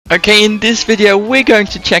Okay, in this video we're going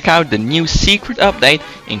to check out the new secret update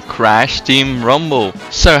in Crash Team Rumble.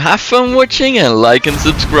 So have fun watching and like and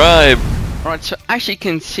subscribe. Alright, so as you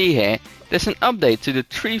can see here, there's an update to the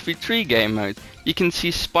 3v3 game mode. You can see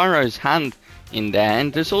Spyro's hand in there,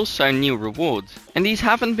 and there's also new rewards. And these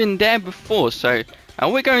haven't been there before, so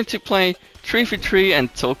we're going to play 3v3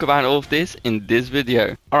 and talk about all of this in this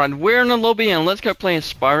video. Alright, we're in the lobby and let's go play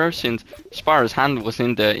as Spyro, since Spyro's hand was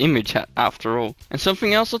in the image after all. And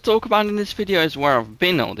something else I'll talk about in this video is where I've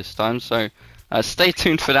been all this time, so stay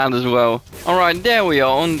tuned for that as well. Alright, there we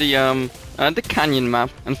are on the canyon map.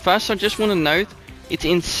 And first I just want to note, it's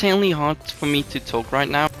insanely hard for me to talk right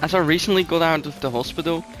now, as I recently got out of the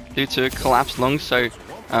hospital due to a collapsed lung, so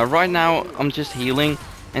right now I'm just healing.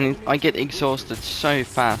 And I get exhausted so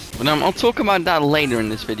fast. But I'll talk about that later in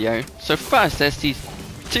this video. So first, there's these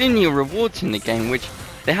 2 new rewards in the game, which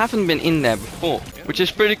they haven't been in there before. Which is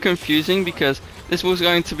pretty confusing, because this was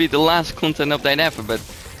going to be the last content update ever. But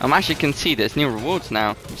as you can see, there's new rewards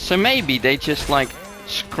now. So maybe they just like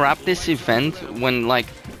scrapped this event when like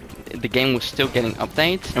the game was still getting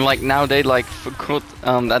updates. And like now they like forgot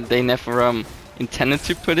that they never intended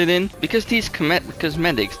to put it in. Because these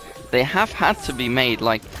cosmetics, they have had to be made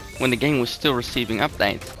like when the game was still receiving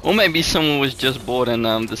updates. Or maybe someone was just bored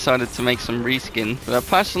and decided to make some reskin. But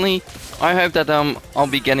personally, I hope that I'll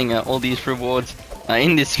be getting all these rewards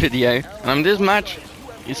in this video. This match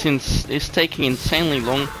is taking insanely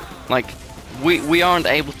long. Like we aren't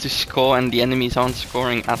able to score and the enemies aren't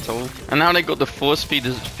scoring at all. And now they got the force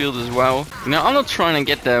field as well. You know, I'm not trying to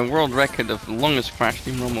get the world record of the longest Crash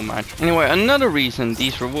Team Rumble match. Anyway, another reason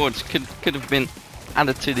these rewards could have been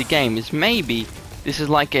added to the game is maybe this is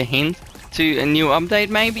like a hint to a new update,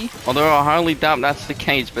 maybe. Although I highly doubt that's the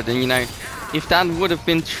case. But then, you know, if that would have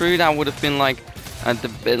been true, that would have been like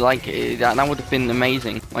that would have been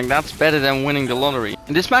amazing. Like, that's better than winning the lottery.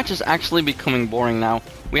 And this match is actually becoming boring now.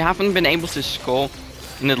 We haven't been able to score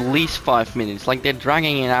in at least 5 minutes. Like, they're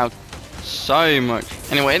dragging it out so much.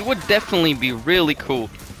 Anyway, it would definitely be really cool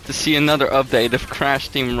to see another update of Crash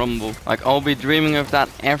Team Rumble. Like, I'll be dreaming of that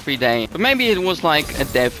every day. But maybe it was like a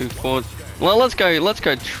dev who thought, well, let's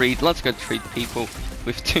go treat people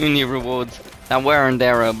with 2 new rewards that weren't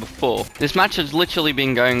there before. This match has literally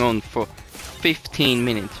been going on for 15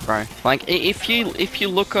 minutes, bro. Like, if you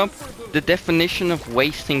look up the definition of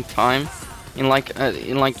wasting time in like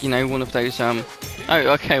you know, one of those oh,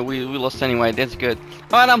 okay, we lost anyway. That's good.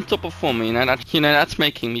 But I'm top of form, you know. That's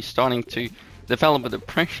making me starting to develop a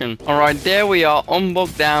depression. Alright, there we are on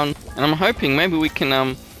Bog Down, and I'm hoping maybe we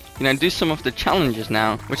can you know, do some of the challenges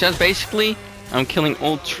now, which is basically killing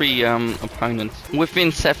all 3 opponents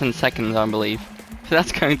within 7 seconds, I believe. So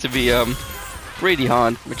that's going to be pretty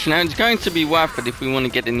hard, but you know, it's going to be worth it if we want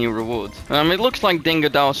to get the new rewards. It looks like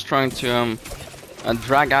Dingodal's trying to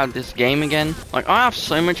drag out this game again. Like, I have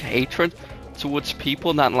so much hatred towards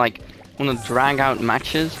people that like want to drag out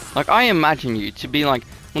matches. Like, I imagine you to be like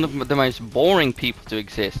one of the most boring people to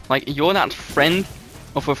exist. Like, you're that friend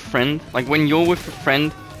of a friend. Like, when you're with a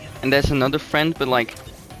friend and there's another friend, but like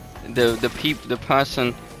the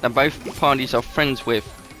person that both parties are friends with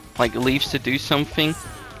like leaves to do something.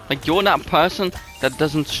 Like, you're that person that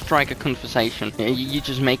doesn't strike a conversation. You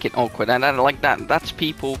just make it awkward. And that's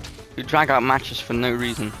people who drag out matches for no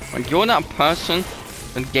reason. Like, you're that person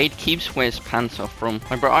that gatekeeps where his pants are from.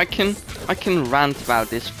 Like, bro, I can rant about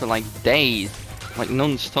this for like days. Like,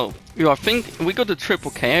 non-stop. I think we got the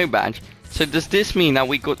triple KO badge. So does this mean that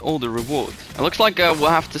we got all the rewards? It looks like we'll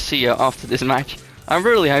have to see after this match. I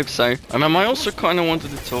really hope so. I also kind of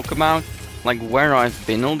wanted to talk about like where I've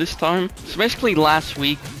been all this time. So basically last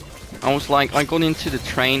week I got into the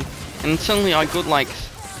train, and suddenly I felt like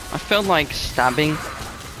stabbing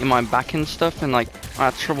in my back and stuff, and like I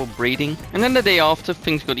had trouble breathing. And then the day after,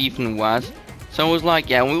 things got even worse. So I was like,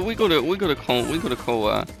 yeah, we gotta call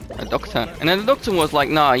a doctor. And then the doctor was like,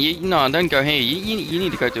 nah, don't go here. You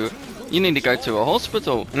need to go to a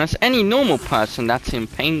hospital. And as any normal person that's in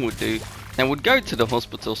pain would do, they would go to the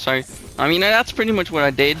hospital. So that's pretty much what I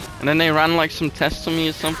did. And then they ran like some tests on me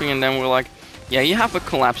or something, and then we're like, yeah, you have a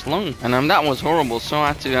collapsed lung. And that was horrible. So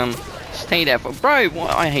I had to stay there for, bro,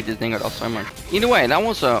 I hate this thing so much. Either way, that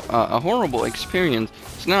was a horrible experience.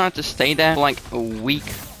 So now I had to stay there for like a week,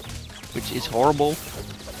 which is horrible.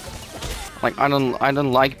 Like, I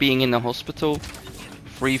don't like being in the hospital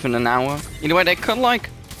for even an hour. Either way, they cut like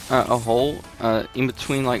a hole in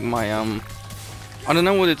between like my I don't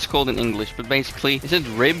know what it's called in English, but basically, is it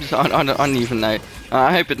ribs? I don't even know.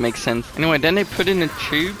 I hope it makes sense. Anyway, then they put in a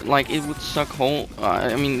tube, like it would suck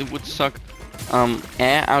it would suck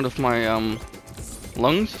air out of my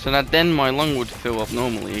lungs, so that then my lung would fill up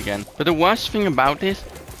normally again. But the worst thing about this,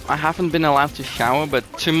 I haven't been allowed to shower, but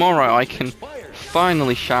tomorrow I can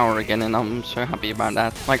finally shower again, and I'm so happy about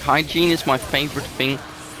that. Like, hygiene is my favorite thing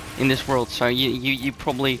in this world, so you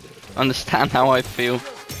probably understand how I feel.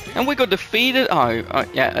 And we got defeated. Oh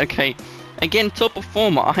yeah, okay. Again, top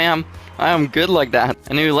performer. I am good like that.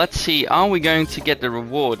 And now let's see, are we going to get the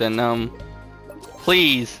reward? And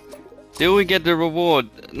please, do we get the reward?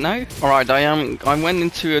 No? Alright, I went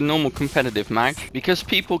into a normal competitive match because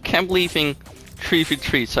people kept leaving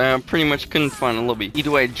 3v3, so I pretty much couldn't find a lobby.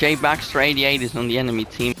 Either way, J Baxter 88 is on the enemy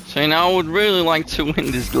team. So I would really like to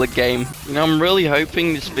win this game. I'm really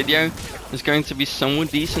hoping this video is going to be somewhat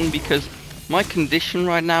decent because my condition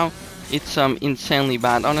right now, it's insanely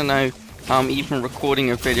bad. I don't know how I'm even recording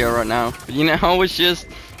a video right now. But I was just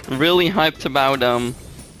really hyped about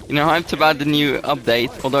hyped about the new update.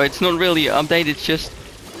 Although it's not really an update, it's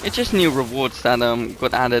just new rewards that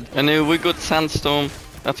got added. And we got Sandstorm.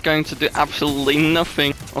 That's going to do absolutely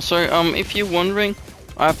nothing. Also, if you're wondering,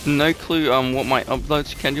 I have no clue what my upload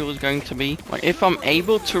schedule is going to be. Like, if I'm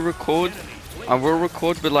able to record, I will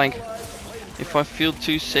record, but like, if I feel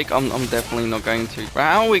too sick, I'm definitely not going to. But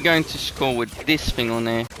how are we going to score with this thing on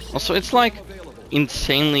there? Also, it's like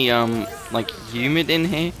insanely like humid in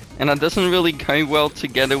here, and that doesn't really go well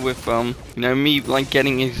together with me like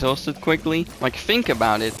getting exhausted quickly. Like, think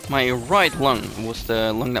about it, my right lung was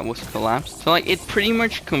the lung that was collapsed, so like it pretty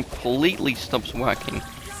much completely stops working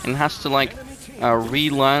and has to like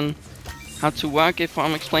relearn how to work, if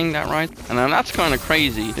I'm explaining that right. And that's kind of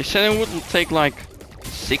crazy. They said it would take like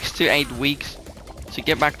 6 to 8 weeks to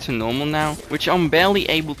get back to normal now, which I'm barely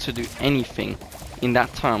able to do anything in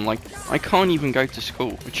that time. Like, I can't even go to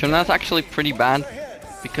school, which that's actually pretty bad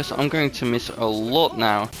because I'm going to miss a lot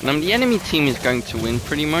now. And the enemy team is going to win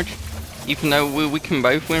pretty much, even though we can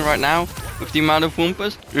both win right now with the amount of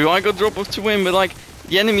Wumpas. I got drop off to win, but like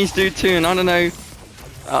the enemies do too, and I don't know.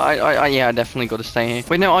 Yeah, I definitely got to stay here.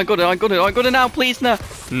 Wait, no, I got it now, please, no.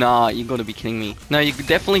 Nah, you got to be kidding me. No, you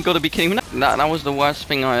definitely got to be kidding me. That was the worst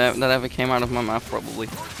thing that ever came out of my mouth, probably.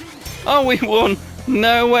 Oh, we won.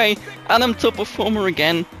 No way. And I'm top performer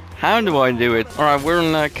again. How do I do it? Alright, we're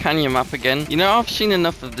on the Canyon map again. I've seen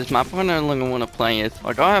enough of this map. I no longer want to play it.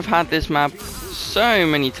 Like, I have had this map so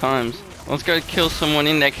many times. Let's go kill someone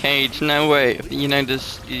in their cage. No way.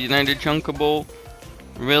 The Junker Ball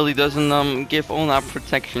really doesn't give all that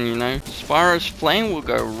protection, As far as flame will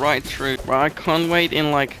go right through. Right, I can't wait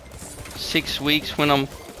in like 6 weeks when I'm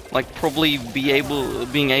like probably being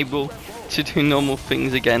able to do normal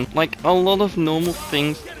things again. Like, a lot of normal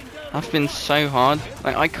things have been so hard.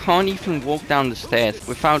 Like, I can't even walk down the stairs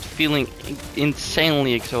without feeling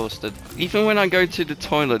insanely exhausted. Even when I go to the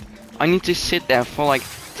toilet, I need to sit there for like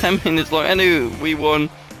 10 minutes long. And we won,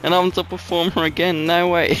 and I'm top performer again. No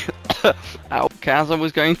way. Ow. Okay, as I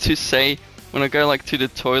was going to say, when I go like to the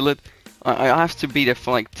toilet, I have to be there for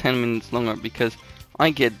like 10 minutes longer because I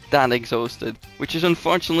get that exhausted, which is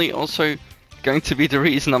unfortunately also going to be the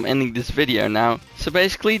reason I'm ending this video now. So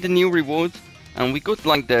basically, the new rewards, and we got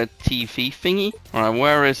like the TV thingy. Alright,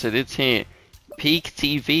 where is it? It's here. Peak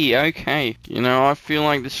TV, okay. I feel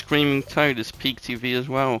like the Screaming Toad is Peak TV as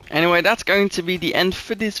well. Anyway, that's going to be the end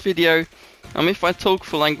for this video. If I talk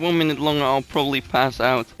for like 1 minute longer, I'll probably pass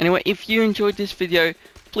out. Anyway, if you enjoyed this video,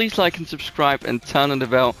 please like and subscribe and turn on the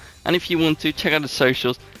bell. And if you want to, check out the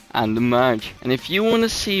socials and the merch. And if you want to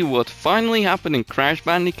see what finally happened in Crash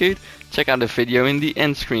Bandicoot, check out the video in the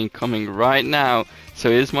end screen coming right now. So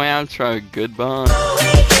here's my outro. Goodbye.